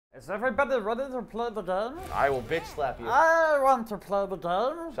Is everybody ready to play the game? I will bitch slap you. I want to play the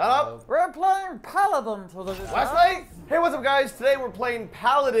game. Shut up. We're playing Paladins today. Wesley? Hey, what's up, guys? Today we're playing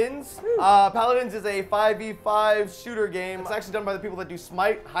Paladins. Paladins is a 5v5 shooter game. It's actually done by the people that do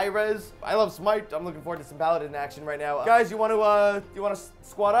Smite, Hi-Rez. I love Smite. I'm looking forward to some Paladin action right now. Guys, you want to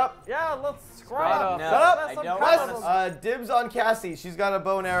squat up? Yeah, let's squat up. No, Shut up. I don't Paladins. want Dibs on Cassie. She's got a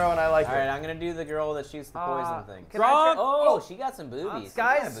bow and arrow, and I like All right, her. I'm gonna do the girl that shoots the poison thing. Can I check- Oh, she got some boobies.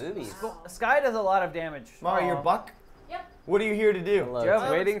 Guys, boobies. Sky does a lot of damage. Mari, you're Buck? Yep. What are you here to do? Hello.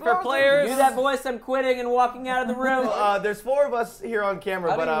 Just Waiting for explosive. players. Do that voice. I'm quitting and walking out of the room. There's 4 of us here on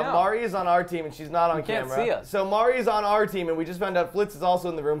camera, How do but you know? Mari is on our team and she's not on You can't camera. see us. So Mari is on our team, and we just found out Flitz is also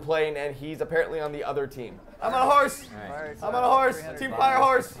in the room playing, and he's apparently on the other team. I'm on a horse. All right. I'm on a horse. Team Fire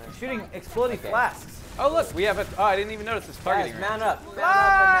Horse. Shooting exploding flasks. Oh look, we have a. Oh, I didn't even notice this targeting. Guys, range. mount up. Mount up.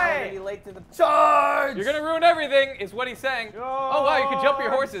 Fly! I'm already late to the. Charge! You're gonna ruin everything, is what he's saying. Oh wow, you can jump your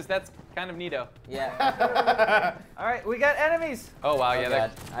horses. That's kind of neato. Yeah. All right, we got enemies. Oh wow, Oh, yeah,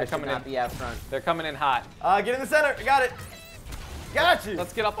 God. I they're should coming not in. be out front. They're coming in hot. Get in the center. I got it. Got you.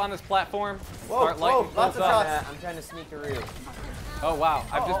 Let's get up on this platform. Whoa, Start lighting whoa, lots folks of up. shots. I'm trying to sneak a roo. Oh wow,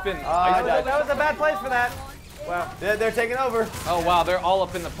 I've just been. I died. That was a bad place for that. Wow. They're taking over. Oh wow, they're all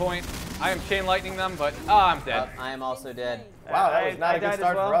up in the point. I am chain lightning them, but I'm dead. I am also dead. Wow, that was not I a good died as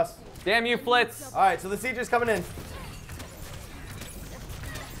start well. for us. Damn you, Flitz. All right, so the siege is coming in.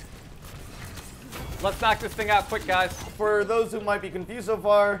 Let's knock this thing out quick, guys. For those who might be confused so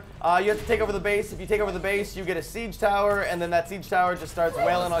far, you have to take over the base. If you take over the base, you get a siege tower, and then that siege tower just starts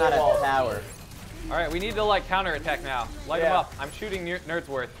wailing on Not your a walls. tower. All right, we need to like counterattack now. Light them Yeah. up. I'm shooting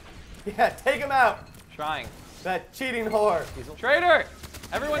Nerdsworth. Yeah, take him out. Trying. That cheating whore. Traitor!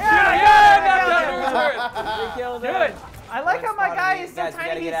 Everyone's Yeah, shooting! yeah, Yeah, We killed Good. him. I like how my guy is so Guys, we gotta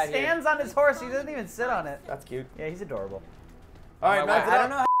tiny. He get out here. stands on his horse. He doesn't even sit on it. That's cute. Yeah, he's adorable. All right, my mount it wife. I up. don't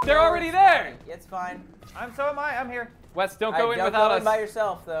know. How They're already there! It's fine. So am I. I'm here. Wes, don't All go right, in don't without go us. in by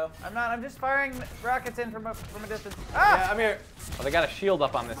yourself, though. I'm not. I'm just firing rockets in from a distance. Yeah, Ah! I'm here. Oh, they got a shield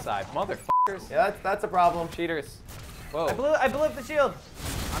up on this side. Motherfuckers. Yeah, that's a problem. Cheaters. Whoa. I blew up the shield.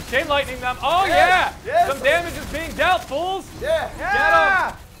 I'm chain lightning them. Oh, Yes, yeah! yes. Some damage is being dealt, fools! Yeah.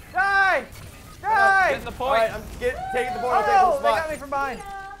 Yeah! Die! Die! Getting the All point. right, I'm taking the board. I'll Oh, take no! the They got spot. me from behind.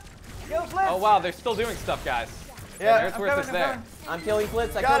 Kill Flitz. Oh, wow, they're still doing stuff, guys. Yeah, Nerdsworth is I'm there. coming. I'm killing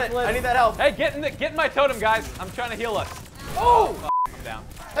Flitz. I got killed it. Flitz. I need that help. Hey, get in my totem, guys. I'm trying to heal us. Oh! I'm down.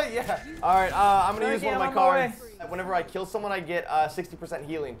 Yeah. All right, I'm gonna use Frankie, one of I'm my on my cards. Whenever I kill someone, I get 60%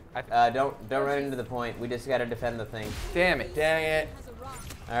 healing. Don't run into the point. We just gotta defend the thing. Damn it. Dang it.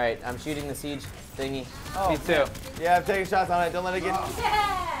 All right, I'm shooting the siege thingy. Me too. Yeah, I'm taking shots on it. Don't let it get.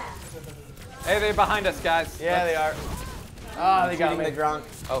 Hey, they're behind us, guys. Yeah, they are. Ah, they got Shooting me. the drunk.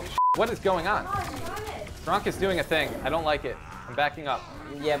 Oh, what is going on? Drunk is doing a thing. I don't like it. I'm backing up.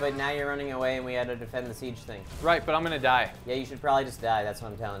 Yeah, but now you're running away, and we had to defend the siege thing. Right, but I'm gonna die. Yeah, you should probably just die. That's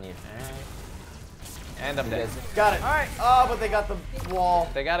what I'm telling you. And I'm You dead. guys- Got it. All right. Oh, but they got the wall.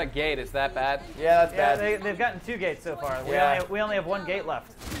 They got a gate. Is that bad? Yeah, that's Yeah, bad. they've gotten 2 gates so far. Yeah. We only have 1 gate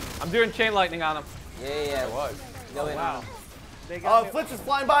left. I'm doing chain lightning on them. Yeah. I was. Go in. Wow. They Oh, got, me, Flitz is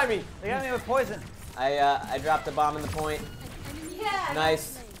flying by me. they got me with poison. I dropped the bomb in the point. Yeah.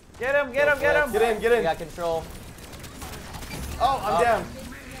 Nice. Get him! Get him! Get him! Get in, get We in. got control. Oh, I'm down.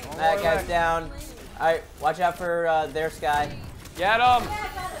 That guy's down. All right, watch out for their sky. Get them.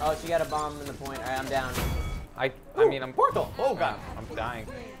 Oh, she got a bomb in the point. All right, I'm down. I mean, I'm Portal. Oh, God. I'm dying.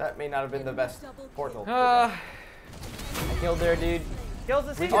 That may not have been the best portal. I killed their dude. Kills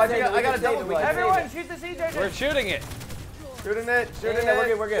the siege. Oh, I save think it, we I got can a save double it, we blade. can Everyone, shoot the siege agent. We're shooting it. Shooting it, shooting Yeah, it. we're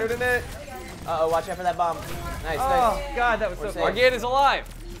good, we're good. Shooting it. Uh-oh, watch out for that bomb. Nice, Oh nice. God, that was so We're close. Our gate is alive.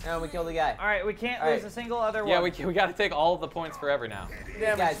 And we killed the guy. All right, we can't All lose right. a single other Yeah, one. we got to take all of the points forever now.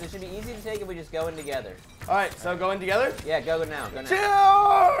 Damn it. Guys, this should be easy to take if we just go in together. All right, so going together. Yeah, go now. Go now.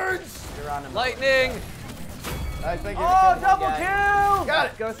 Charge! Geronimo. Lightning. I think you're Oh, killing double one kill! guy. Got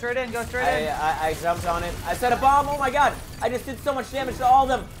it. Go straight in. Go straight in. I jumped on it. I set a bomb. Oh my god. I just did so much damage to all of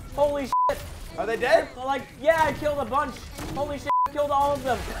them. Holy shit. Are they dead? Like, yeah, I killed a bunch. Holy shit. I killed all of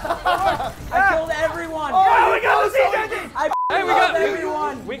them. I killed everyone. Oh, we got the siege agent! I Hey, we love got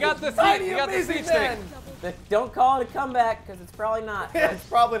everyone. We got the Tiny, siege. We got the amazing siege man. thing. Don't call it a comeback, because it's probably not. It's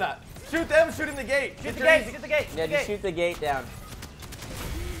probably not. Shoot them, shooting the gate. Shoot the gate. Shoot the gate. Yeah, just shoot the gate down.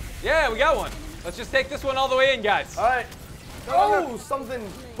 Yeah, we got one. Let's just take this one all the way in, guys. All right. Oh, something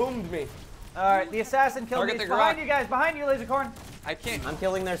boomed me. All right, the assassin killed Target me. the It's behind rock. you guys. Behind you, Lasercorn. I can't. I'm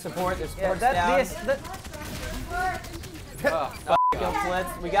killing their support. Their Yeah, support's down. Oh, Kill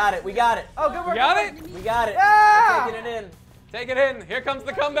Flitz. We got it. We got it. Oh, good work. we got it. We got it. Yeah! We're taking it in. Take it in. Here comes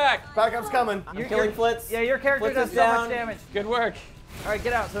the comeback. Backup's coming. I'm killing Flitz. Yeah, your character Flitz does is so down. much damage. Good work. All right,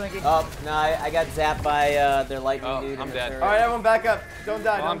 get out, Slinky. Oh, no, I got zapped by their lightning dude. I'm in the dead. turret. All right, everyone back up. Don't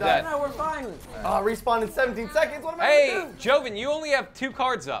die, Oh, don't I'm die. dead. No, we're fine. Respawn in 17 seconds. What am I Hey, gonna do? Joven, you only have 2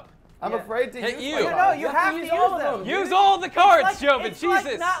 cards up. I'm afraid to Hit use you. my No, cards. You have to use all of them. them. Use all the cards, Like, Joven. it's Jesus.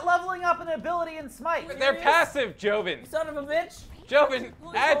 like not leveling up an ability in Smite. They're passive, Joven. Son of a bitch. Joven,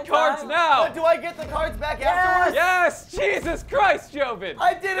 add whole cards time. now. But do I get the cards back afterwards? Yes, Jesus Christ, Joven.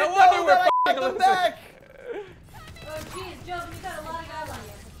 I didn't no know wonder that I we're got them losing. back. Oh, jeez, Joven, you got a lot of guys on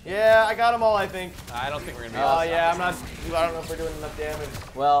you. Yeah, I got them all, I think. I don't think we're gonna be able Oh to yeah, stop I don't know if we're doing enough damage.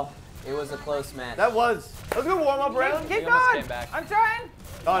 Well, it was a close match. That was a good warm-up round. Keep He almost going. came back. I'm trying.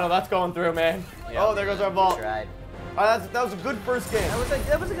 Oh no, that's going through, man. Yeah. Oh, there goes our vault. Tried. All right, that was a good first game.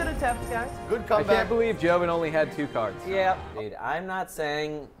 That was a good attempt, guys. Good I comeback. can't believe Joven only had 2 cards. Yeah. Dude, I'm not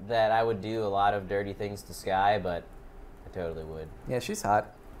saying that I would do a lot of dirty things to Sky, but I totally would. Yeah, she's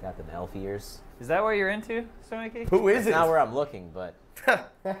hot. Got them elf ears. Is that what you're into, Slinky? Who is it? Not where I'm looking, but.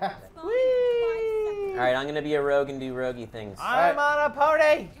 Whee! Alright, I'm gonna be a rogue and do roguey things. I'm on a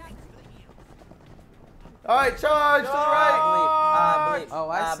pony. All right, charge to the right. I believe, Oh,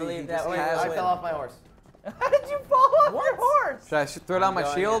 I see. believe He that just way. has I it. fell off my horse. How did you fall off your horse? Should I throw down my I'm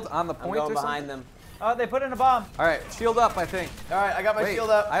going shield in. on the I'm point going or behind something? them. Oh, they put in a bomb. All right, shield up, I think. All right, I got my Wait,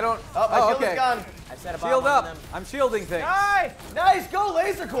 shield up. I don't. Oh, my shield okay. is gone. I set a bomb Shield on up. them. I'm shielding things. Die! Nice, go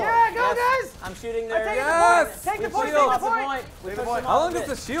laser core. Yeah, go, Yes, guys! I'm shooting I'm their. taking Yes! the point. Take the We point. shield. Take the Lost the point. point. We Leave the pushed point. them How off long of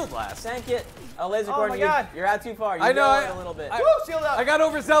does the it. shield last? Sank it. Oh, laser Oh cord, my God. you're out too far. You I know, go I- it a little bit. I- Woo, shield up. I got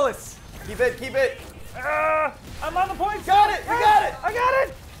overzealous. Keep it, keep it. I'm on the point. Got it, we got it. I got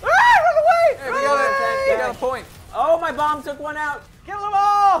it. Ah, run away! Hey, Run we got away! it. We got a point. Oh, my bomb took one out. Kill them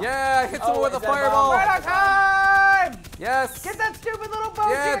all! Yeah, hit someone with a is that bomb? fireball. Right on time! Yes. Get that stupid little boat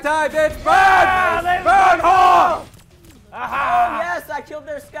Yeah, here. die, bitch. Burn! Ah, they Burn hard! Oh, Aha! yes, I killed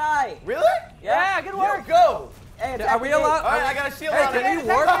their Sky. Really? Yeah, good Here work. we go. Hey, Are attack we the gate. allowed? All right, I got a shield Hey, on can it.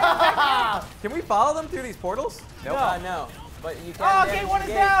 we warp? Can we follow them through these portals? Nope. No, but you can. Oh, there. gate 1 is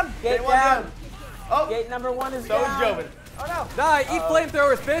down. Gate Gate one down. Oh, Gate number 1 is so is down. Joven. Oh no. Die, eat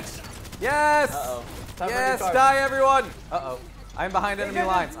flamethrowers, bitch. Yes. Uh-oh. Time for a new Yes, card. die, everyone. Uh-oh. I'm behind enemy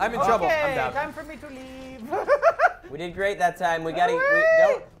lines. I'm in trouble. I'm Okay, down. time for me to leave. We did great that time. We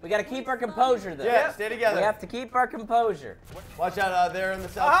gotta we gotta keep our composure though. Yeah, stay together. We have to keep our composure. Watch out there in the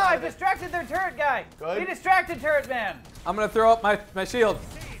south Aha, side. I of it. distracted their turret guy. Good. He distracted turret man. I'm gonna throw up my shield.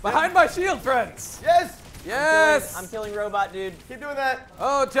 Behind my shield, friends. Yes, Yes. I'm killing robot dude. keep doing that.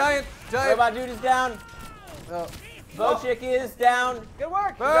 Oh, giant. Robot dude is down. Oh. Bo chick is down. Good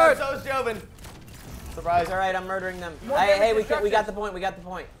work. Bird. So is Joven. Surprise. It's all right. I'm murdering them. More Hey, damage we destruction. got the point. We got the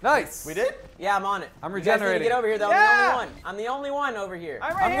point. Nice. We did? Yeah, I'm on it. I'm You guys need to regenerating. get over here though. Yeah. I'm the only one over here.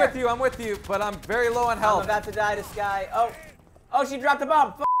 I'm right I'm here. with you. I'm with you. But I'm very low on I'm health. about to die to Sky. Oh, she dropped a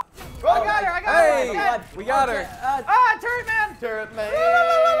bomb. F I got her. I got Hey, her. I got her. we got her. Ah, turret man. Turret man.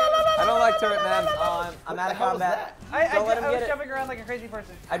 I don't like turret man. I'm What out the of hell was combat. Don't let him I was get it. jumping around like a crazy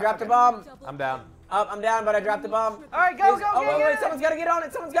person. I dropped a bomb. I'm down. I'm down, but I dropped a bomb. All right, go, Please. go, Oh, get wait, it. someone's gotta get on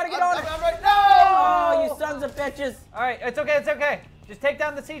it. Someone's gotta get on it. I'm right. No! Oh, you sons of bitches. All right, it's okay. It's okay. Just take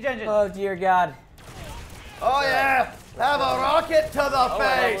down the siege engine. Oh, dear God. Oh yeah! Have a rocket to the Oh,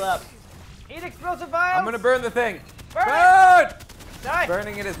 I face! leveled up. Eat explosive vials. I'm gonna burn the thing. Burn it. Burn! Die.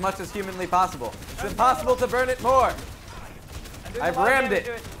 Burning it as much as humanly possible. It's impossible to burn it more. I'm doing a I've lot of rammed damage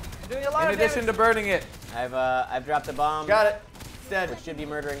it. to I'm doing a lot In of addition to damage. burning it. I've dropped a bomb. Got it. It's dead. Which should be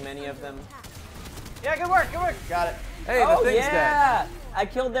murdering many of them. Yeah, good work. Good work. Got it. Hey, Oh, the thing's yeah. I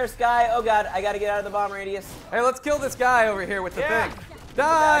killed their Sky. Oh, God. I gotta get out of the bomb radius. dead. Hey, let's kill this guy over here with the Yeah. thing.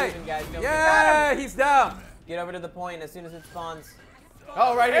 Die! even, guys. Don't Yeah, he's down. Get over to the point as soon as it spawns.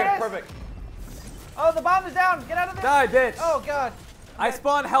 Oh, right There here. it is. Perfect. Oh, the bomb is down. Get out of there. Die, bitch. Oh God. I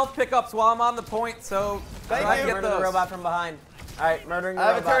spawn health pickups while I'm on the point, so Thank I you. can get Murder the those. robot from behind. All right, murdering the I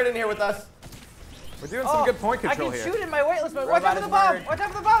have a robot. turret in here with us. We're doing some good point I control can here. shoot in my weightless mode. Watch Robot out for is the bomb. murdered. Watch out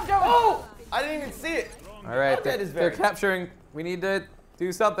for the bomb, Joe. Oh! I didn't even see it. All right, That they're, is they're very- capturing. We need to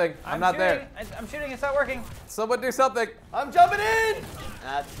do something. I'm not there. I'm shooting. It's not working. Someone do something. I'm jumping in!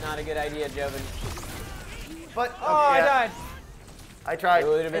 That's not a good idea, Joven. But, Oh, I yeah, died. I tried. It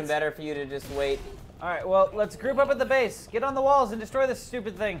would have been better for you to just wait. All right. Well, let's group up at the base. Get on the walls and destroy this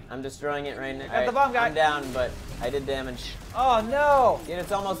stupid thing. I'm destroying it right now. Got the bomb guy. I'm down, but I did damage. Oh no. Dude,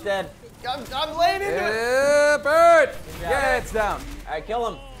 it's almost dead. I'm laying into it. Yeah, bird. job. Yeah, it's down. All right, kill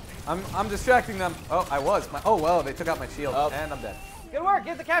him. I'm distracting them. Oh, I was. Oh well, they took out my shield, Oh. and I'm dead. Good work.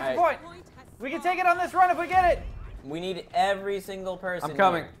 Get the capture All right. point. We can take it on this run if we get it. We need every single person. I'm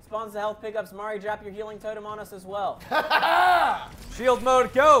coming. Here. Spawns the health pickups. Mari, drop your healing totem on us as well. Shield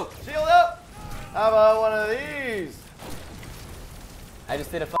mode, go. Shield up. How about one of these? I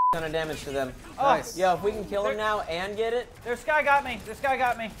just did a ton of damage to them. Oh, Nice. Yo, if we can kill him now and get it. Their Sky got me. Their Sky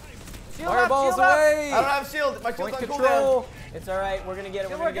got me. Shield up, Fireballs shield up. away. I don't have shield. My shield's Point on cooldown. control. It's all right. We're gonna get it.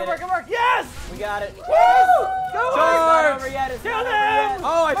 Good We're work, gonna good get work, it. good work. Yes! We got it. Woo! Go! Charge! It's not over yet. It's Kill not over them! yet.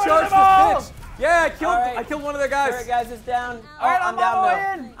 Oh, I Burn charged them all! this bitch. Yeah, All right. I killed one of their All right, guys. guys, it's down. All right, I'm I'm down on my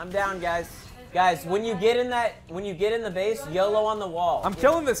though. way in. I'm down, guys. Guys, when you get in the base, YOLO on the wall. I'm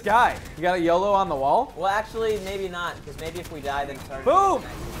killing this guy. You got a YOLO on the wall? Well, actually, maybe not, because maybe if we die, then it's hard. Boom!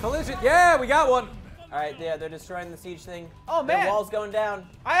 Collision. Yeah, we got one. All right, yeah, they're destroying the siege thing. Oh, man. The wall's going down.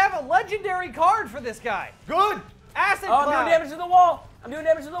 I have a legendary card for this guy. Good. Acid Oh, I'm Cloud. doing damage to the wall. I'm doing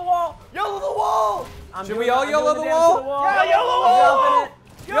damage to the wall. YOLO the wall. Should we all YOLO the damage wall? to the wall. Yeah, YOLO I'm wall. dropping it.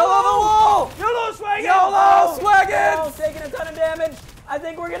 YOLO the wall! YOLO swag. YOLO Oh, swaggins! taking a ton of damage. I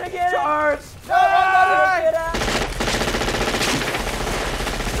think we're gonna get Charge! it. Get out.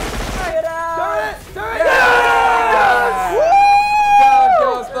 Get out. Down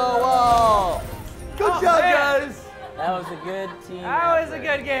goes the wall! Good job, guys. That was a good team. That was a effort.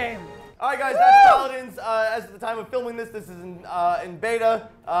 good game. All right, guys, that's Paladins. As of the time of filming this is in beta.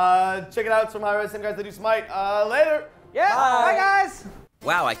 Check it out. It's from Hi-Rez, same guys that do Smite. Later. Yeah. Bye. Bye guys.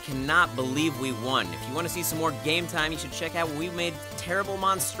 Wow, I cannot believe we won. If you want to see some more game time, you should check out when we made terrible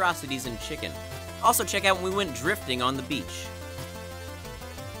monstrosities in chicken. Also check out when we went drifting on the beach.